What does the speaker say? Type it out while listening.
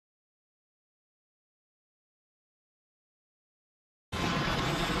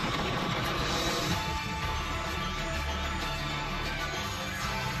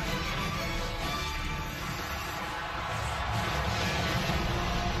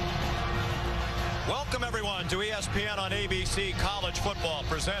Welcome everyone to ESPN on ABC College Football,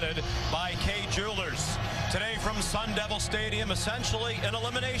 presented by Kay Jewelers. Today from Sun Devil Stadium, essentially an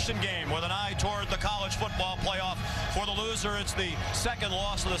elimination game with an eye toward the college football playoff. For the loser, it's the second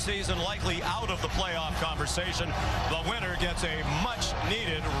loss of the season, likely out of the playoff conversation. The winner gets a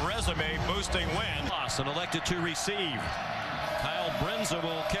much-needed resume-boosting win. And elected to receive. Kyle Brinza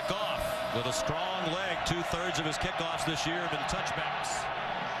will kick off with a strong leg. 2/3 of his kickoffs this year have been touchbacks.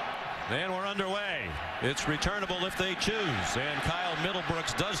 And we're underway. It's returnable if they choose, and Kyle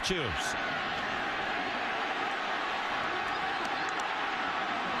Middlebrooks does choose.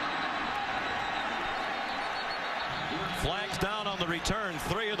 Flags down on the return,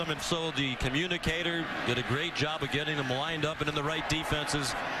 3 of them, and so the communicator did a great job of getting them lined up and in the right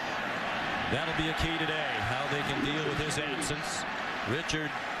defenses. That'll be a key today, how they can deal with his absence. Richard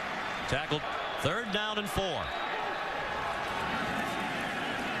tackled. 3rd down and 4.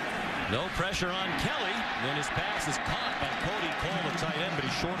 No pressure on Kelly. Then his pass is caught by Cody Cole, the tight end, but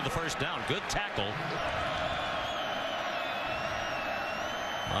he's short of the 1st down. Good tackle.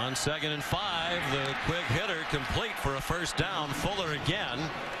 On 2nd and 5, the quick hitter complete for a 1st down. Fuller again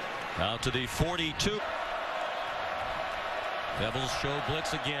out to the 42. Devils show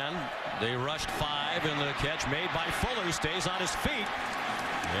blitz again. They rushed 5, and the catch made by Fuller, who stays on his feet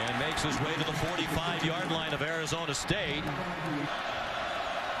and makes his way to the 45-yard line of Arizona State.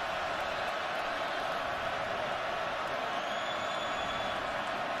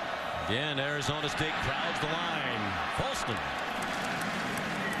 Again, Arizona State crowds the line. Folston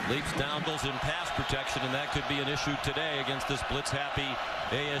leaps down, goes in pass protection, and that could be an issue today against this blitz-happy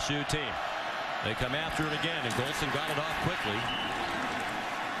ASU team. They come after it again, and Golson got it off quickly.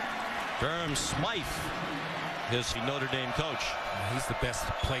 Durham Smythe, his Notre Dame coach. He's the best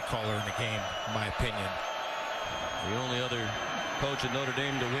play caller in the game, in my opinion. The only other coach at Notre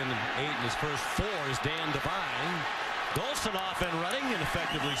Dame to win 8 in his first 4 is Dan Devine. Golson off and running, and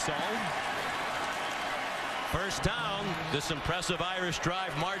effectively so. 1st down. This impressive Irish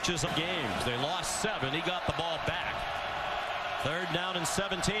drive marches of games. They lost 7. He got the ball back. 3rd down and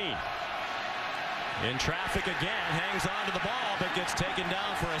 17. In traffic again, hangs on to the ball, but gets taken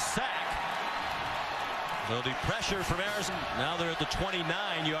down for a sack. So the pressure from Arizona. Now they're at the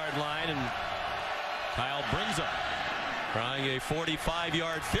 29-yard line, and Kyle Brinza trying a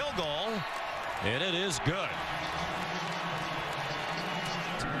 45-yard field goal, and it is good.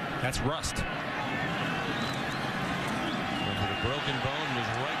 That's rust. With a broken bone in his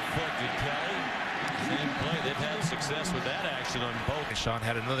right foot to Kelly. Same play. They've had success with that action on both. And Sean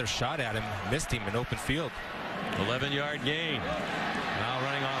had another shot at him, missed him in open field. 11-yard gain. Now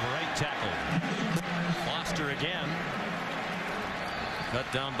running off right tackle. Foster again. Cut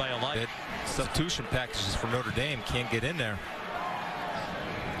down by a light. Substitution packages for Notre Dame can't get in there.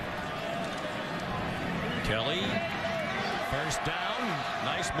 Kelly. 1st down.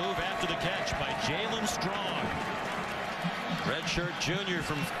 Nice move after the catch by Jalen Strong. Redshirt junior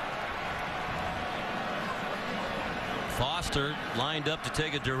from Foster, lined up to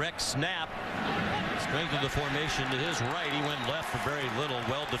take a direct snap. Strength of the formation to his right. He went left for very little.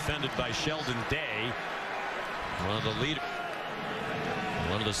 Well defended by Sheldon Day. One of the leaders.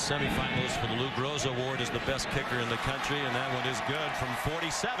 One of the semifinalists for the Lou Groza Award is the best kicker in the country, and that one is good from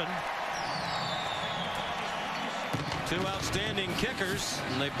 47. 2 outstanding kickers,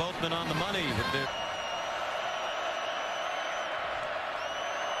 and they've both been on the money with their.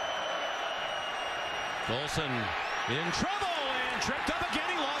 Golson in trouble and tripped up again.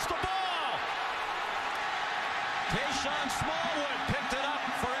 He lost the ball. Tayshawn Smallwood picked it up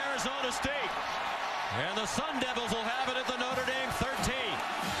for Arizona State, and the Sun Devils will have it at the Notre Dame 13.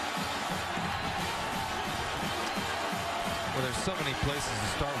 Well, there's so many places to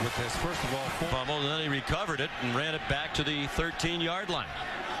start with this. First of all, fumble, and then he recovered it and ran it back to the 13-yard line.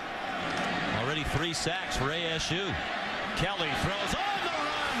 Already 3 sacks for ASU. Kelly throws on the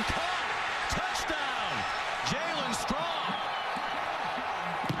run, caught, touchdown, Jalen Strong.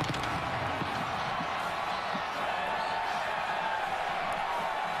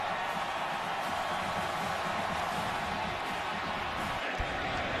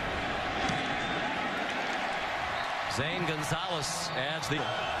 Zane Gonzalez adds the.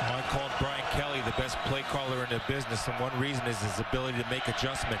 I called Brian Kelly the best play caller in the business, and one reason is his ability to make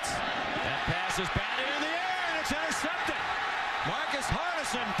adjustments. That pass is batted in the air, and it's intercepted. Marcus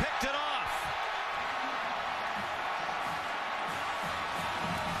Hardison picked it off.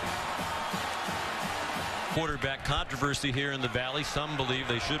 Quarterback controversy here in the Valley. Some believe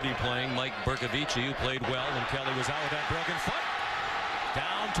they should be playing Mike Bercovici, who played well when Kelly was out with that broken foot.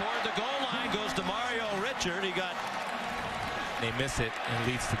 Down toward the goal line goes to Mario Richard. He got. They miss it, and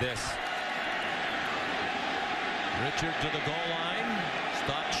leads to this. Richard to the goal line.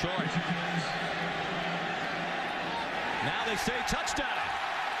 Stopped short. Now they say touchdown.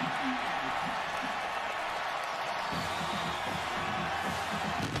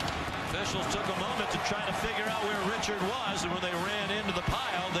 Officials took a moment to try to figure out where Richard was, and when they ran into the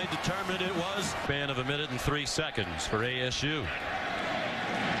pile, they determined it was a span of 1 minute and 3 seconds for ASU.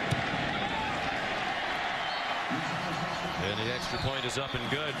 And the extra point is up and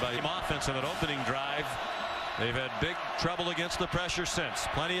good by the offense in that opening drive. They've had big trouble against the pressure since.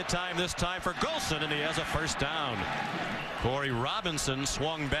 Plenty of time this time for Golson, and he has a first down. Corey Robinson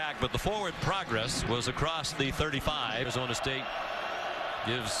swung back, but the forward progress was across the 35. Arizona State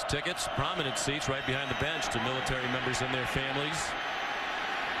gives tickets, prominent seats right behind the bench to military members and their families.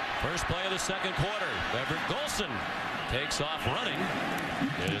 First play of the second quarter. Everett Golson takes off running.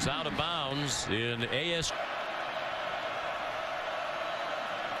 It is out of bounds in ASU.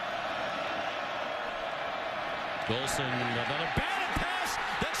 Golson, another batted pass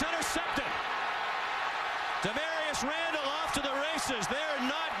that's intercepted. Demarius Randall off to the races. They're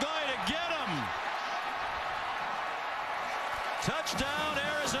not going to get him. Touchdown,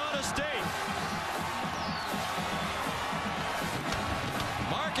 Arizona State.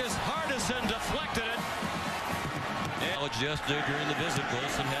 Marcus Hardison deflected it. Yesterday during the visit,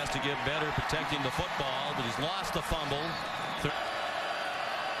 Golson has to get better protecting the football, but he's lost the fumble.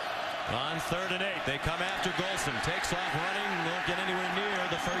 On 3rd and 8, they come after Golson. Takes off running, won't get anywhere near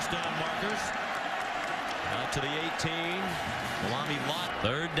the first down markers. Out to the 18. Malami Lott,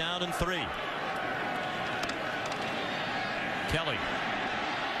 3rd down and 3. Kelly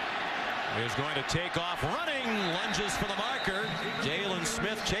is going to take off running, lunges for the marker. Jalen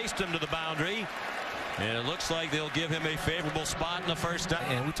Smith chased him to the boundary. And it looks like they'll give him a favorable spot in the first down.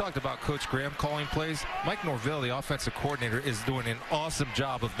 And we talked about Coach Graham calling plays. Mike Norvell, the offensive coordinator, is doing an awesome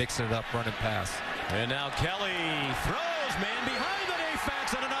job of mixing it up, running pass. And now Kelly throws, man behind the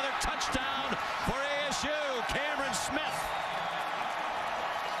defense, and another touchdown for ASU. Cameron Smith.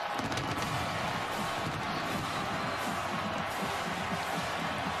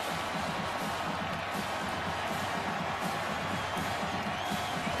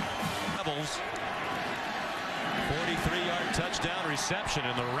 Rebels. 43-yard touchdown reception,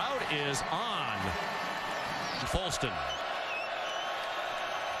 and the route is on Folston.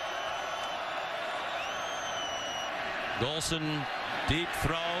 Golson, deep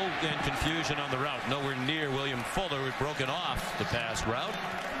throw and confusion on the route. Nowhere near William Fuller, who had broken off the pass route.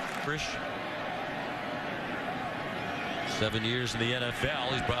 7 years in the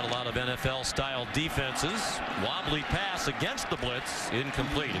NFL. He's brought a lot of NFL-style defenses. Wobbly pass against the blitz,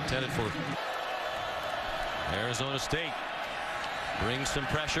 incomplete, intended for Arizona State. Brings some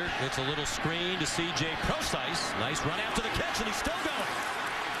pressure. It's a little screen to C.J. Procise. Nice run after the catch, and he's still going.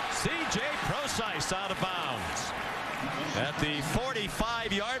 C.J. Procise out of bounds at the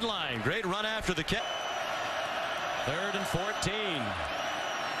 45-yard line. Great run after the catch. 3rd and 14.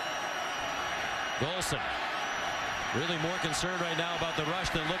 Golson really more concerned right now about the rush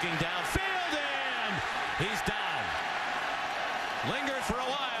than looking downfield, and he's down. Lingered for a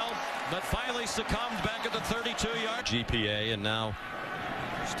while, but finally succumbed back at the 32-yard. GPA, and now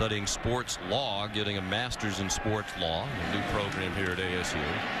studying sports law, getting a master's in sports law, a new program here at ASU.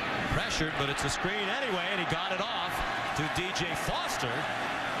 Pressured, but it's a screen anyway, and he got it off to DJ Foster,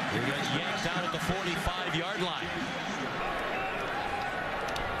 who got yanked out at the 45-yard line.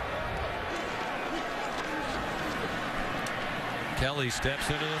 Kelly steps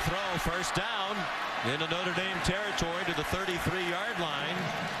into the throw, first down into Notre Dame territory to the 33-yard line.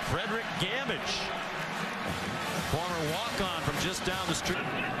 Frederick Gamage, former walk-on from just down the street.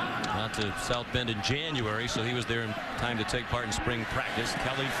 Out to South Bend in January, so he was there in time to take part in spring practice.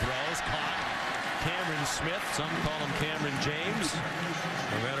 Kelly throws, caught. Cameron Smith, some call him Cameron James.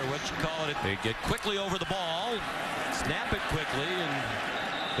 No matter what you call it, they get quickly over the ball, snap it quickly, and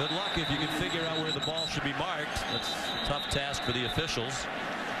good luck if you can figure out where the ball should be marked. That's a tough task for the officials.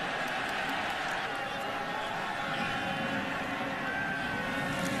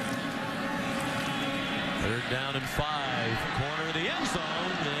 Third down and 5. Corner of the end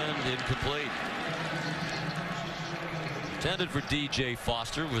zone, and incomplete. Intended for DJ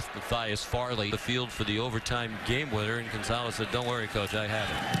Foster with Matthias Farley. The field for the overtime game winner, and Gonzalez said, "Don't worry, Coach, I have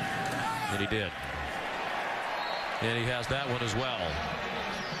it." And he did. And he has that one as well.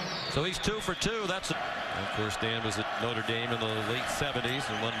 So he's 2 for 2. That's of course, Dan was at Notre Dame in the late 70s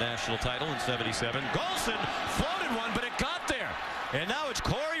and won national title in '77. Golson floated one, but it got there. And now it's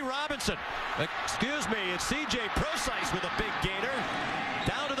Corey Robinson. Excuse me, it's C.J. Procise with a big gainer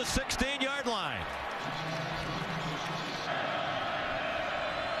down to the 16-yard line.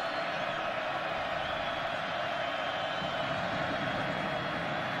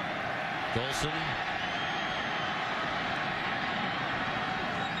 Golson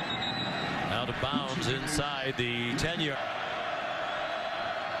out of bounds inside the 10-yard.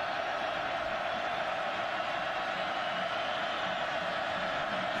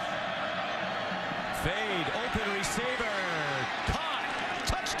 Fade, open receiver, caught,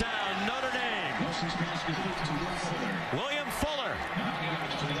 touchdown Notre Dame. William Fuller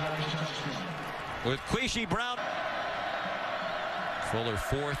with Quishy Brown. Fuller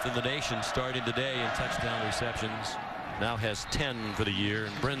fourth in the nation starting today in touchdown receptions. Now has 10 for the year.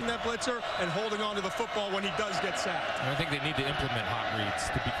 And Bryn that blitzer and holding on to the football when he does get sacked. I think they need to implement hot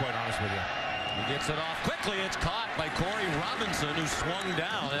reads, to be quite honest with you. He gets it off quickly. It's caught by Corey Robinson, who swung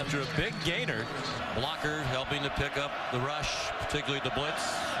down after a big gainer. Blocker helping to pick up the rush, particularly the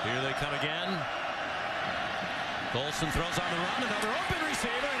blitz. Here they come again. Golson throws on the run. Another open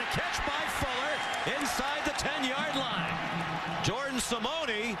receiver and a catch by Fuller inside the 10-yard line. Jordan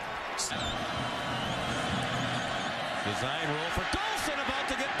Simone. Design roll for Golson, about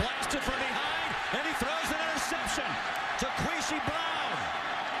to get blasted from behind, and he throws an interception to Quishy Brown.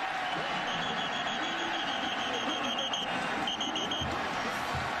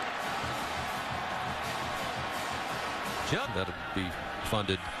 That'll be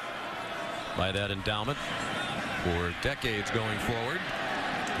funded by that endowment for decades going forward.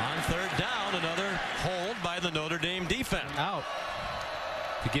 On third down, another hold by the Notre Dame defense. Out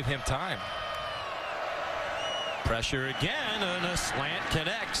to give him time. Pressure again, and a slant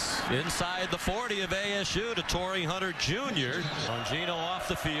connects inside the 40 of ASU to Torrey Hunter Jr. Longino off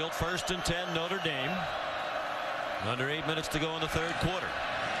the field, 1st and 10 Notre Dame. Under 8 minutes to go in the third quarter.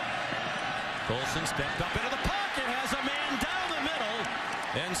 Golson stepped up into the pocket, has a man down the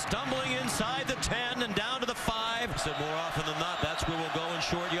middle, and stumbling inside the 10 and down to the 5. So more often than not, that's where we'll go in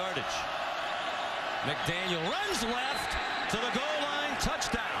short yardage. McDaniel runs left to the goal line,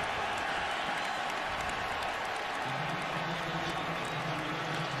 touchdown.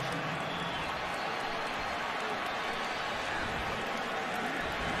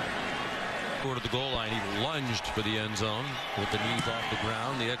 To the goal line, he lunged for the end zone with the knees off the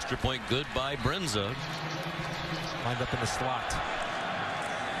ground. The extra point good by Brinza. Lined up in the slot.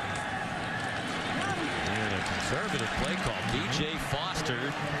 And a conservative play call. DJ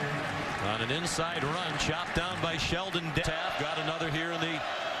Foster on an inside run, chopped down by Sheldon Taft. Got another here in the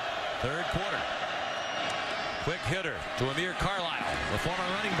third quarter. Quick hitter to Amir Carlisle, the former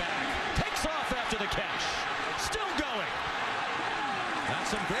running back. Takes off after the catch. Still going. Got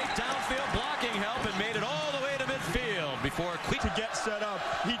some great downfield blocking help and made it all the way to midfield before quick to get set up.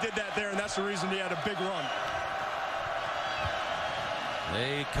 He did that there, and that's the reason he had a big run.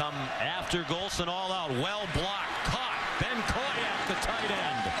 They come after Golson all out. Well blocked. Caught. Ben Koyak, the tight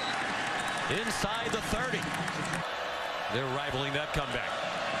end. Inside the 30. They're rivaling that comeback.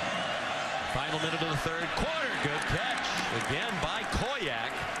 Final minute of the third quarter. Good catch. Again by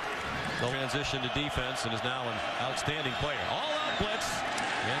Koyak. The transition to defense and is now an outstanding player. All out blitz.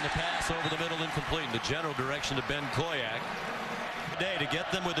 And the pass over the middle incomplete in the general direction to Ben Koyak. Day to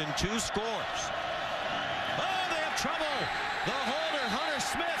get them within 2 scores. Oh, they have trouble. The holder, Hunter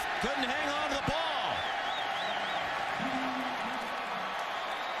Smith, couldn't hang on to the ball.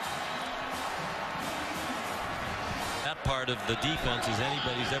 That part of the defense is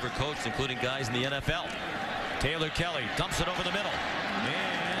anybody's ever coached, including guys in the NFL. Taylor Kelly dumps it over the middle.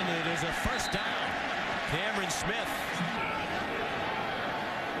 And it is a first down. Cameron Smith.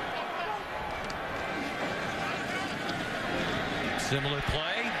 Similar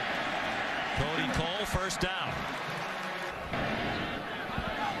play. Cody Cole, first down.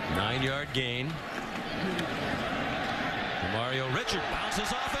 9-yard gain. Mario Richard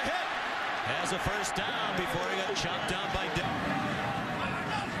bounces off a hit. Has a first down before he got chopped down by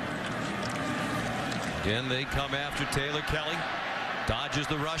Again, they come after Taylor Kelly. Dodges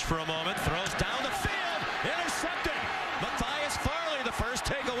the rush for a moment. Throws down the field. Intercepted. Matthias Farley, the first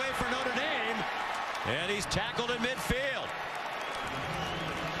takeaway for Notre Dame. And he's tackled in midfield.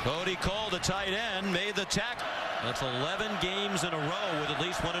 Cody Cole, the tight end, made the tackle. That's 11 games in a row with at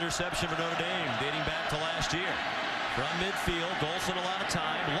least one interception for Notre Dame, dating back to last year. From midfield, Golson a lot of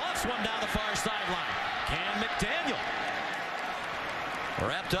time. Lofts one down the far sideline. Cam McDaniel.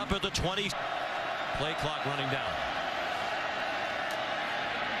 Wrapped up at the 20. Play clock running down.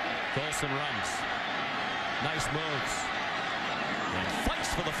 Golson runs. Nice moves. And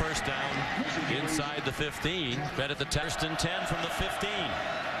fights for the first down inside the 15. Bet at the first and 10 from the 15.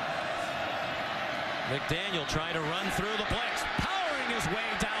 McDaniel trying to run through the blitz. Powering his way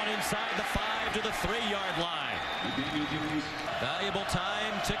down inside the 5 to the 3-yard line. Valuable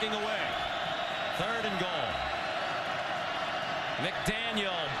time ticking away. 3rd and goal.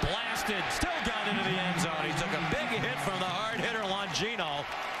 McDaniel blasted lifted, still got into the end zone. He took a big hit from the hard hitter Longino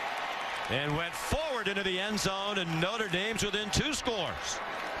and went forward into the end zone, and Notre Dame's within 2 scores.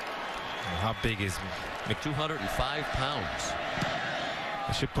 How big is 205 pounds.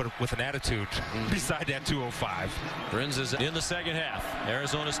 I should put it with an attitude beside that 205. Brins is in the second half.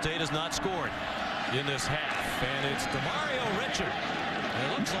 Arizona State has not scored in this half, and it's Demario Richard.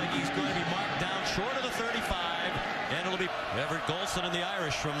 It looks like he's going to be marked down short of the 35, and it'll be Everett Golson and the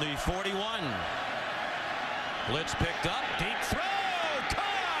Irish from the 41. Blitz picked up, deep throw,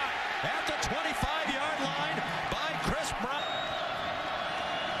 caught at the 25-yard line by Chris Brown.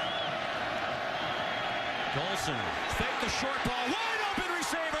 Golson faked the short ball, wide open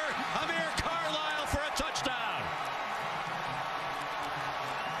receiver, Amir Carlisle for a touchdown.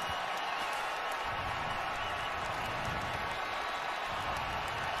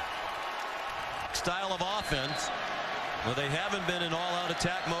 Style of offense. Well, they haven't been in all-out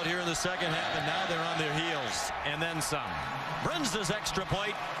attack mode here in the second half, and now they're on their heels, and then some. Bruns's extra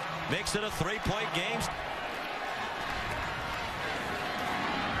point makes it a 3-point game.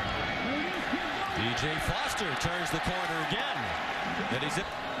 DJ Foster turns the corner again, and he's in.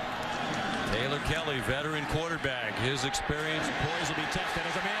 Taylor Kelly, veteran quarterback. His experience and poise will be tested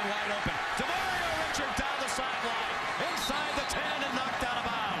as a man wide open. Demario Richard down the sideline, inside the 10 and knocked out of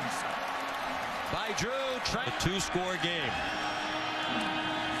bounds by Drew. A 2-score game.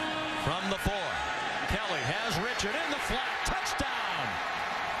 From the 4, Kelly has Richard in the flat. Touchdown!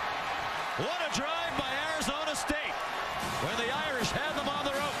 What a drive by Arizona State when the Irish had them on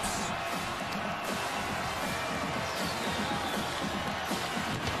the ropes.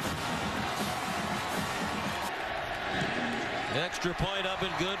 Extra point up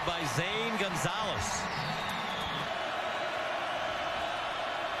and good by Zane Gonzalez.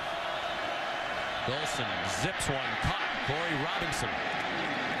 Golson zips one, caught. Corey Robinson,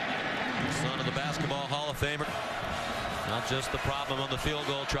 son of the Basketball Hall of Famer. Not just the problem on the field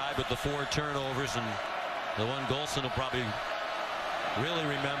goal try, but the 4 turnovers, and the one Golson will probably really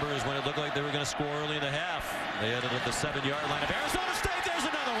remember is when it looked like they were going to score early in the half. They ended at the 7-yard line of Arizona State. There's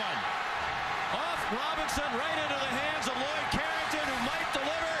another one. Off Robinson, right into the hands of Lloyd Carrington, who might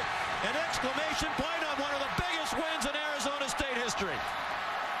deliver an exclamation point on one of the biggest wins in Arizona State history.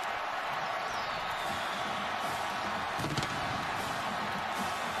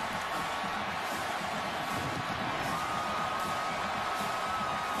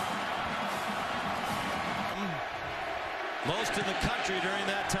 Most in the country during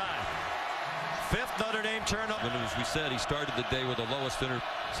that time. 5th Notre Dame turnover. And as we said, he started the day with the lowest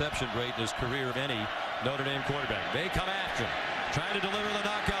interception rate in his career of any Notre Dame quarterback. They come after him, trying to deliver the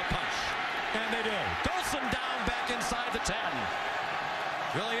knockout punch. And they do. Golson down back inside the 10.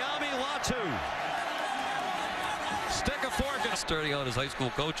 Viliami Latu. Stick a fork in. Starting out as high school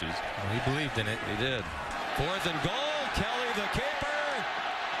coaches. Well, he believed in it. He did. 4th and goal. Kelly the keeper.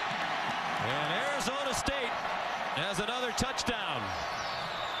 And Arizona State has another touchdown.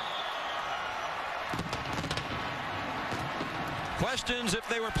 Questions if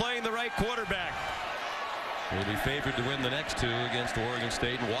they were playing the right quarterback. They'll be favored to win the next 2 against Oregon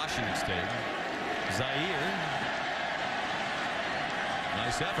State and Washington State. Zaire.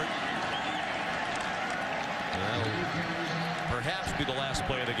 Nice effort. That'll perhaps be the last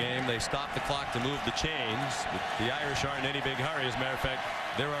play of the game. They stop the clock to move the chains. But the Irish aren't in any big hurry. As a matter of fact,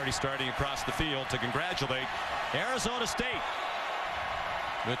 they're already starting across the field to congratulate Arizona State,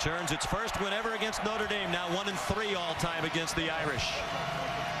 which earns its first win ever against Notre Dame, now 1-3 all-time against the Irish.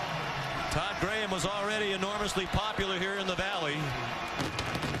 Todd Graham was already enormously popular here in the Valley.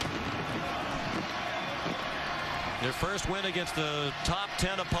 Their first win against a top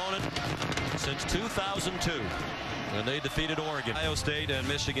 10 opponent since 2002, when they defeated Oregon, Ohio State, and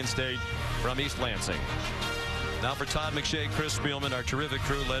Michigan State from East Lansing. Now for Todd McShay, Chris Spielman, our terrific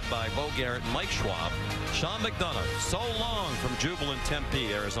crew led by Bo Garrett, Mike Schwab, Sean McDonough. So long from jubilant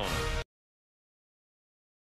Tempe, Arizona.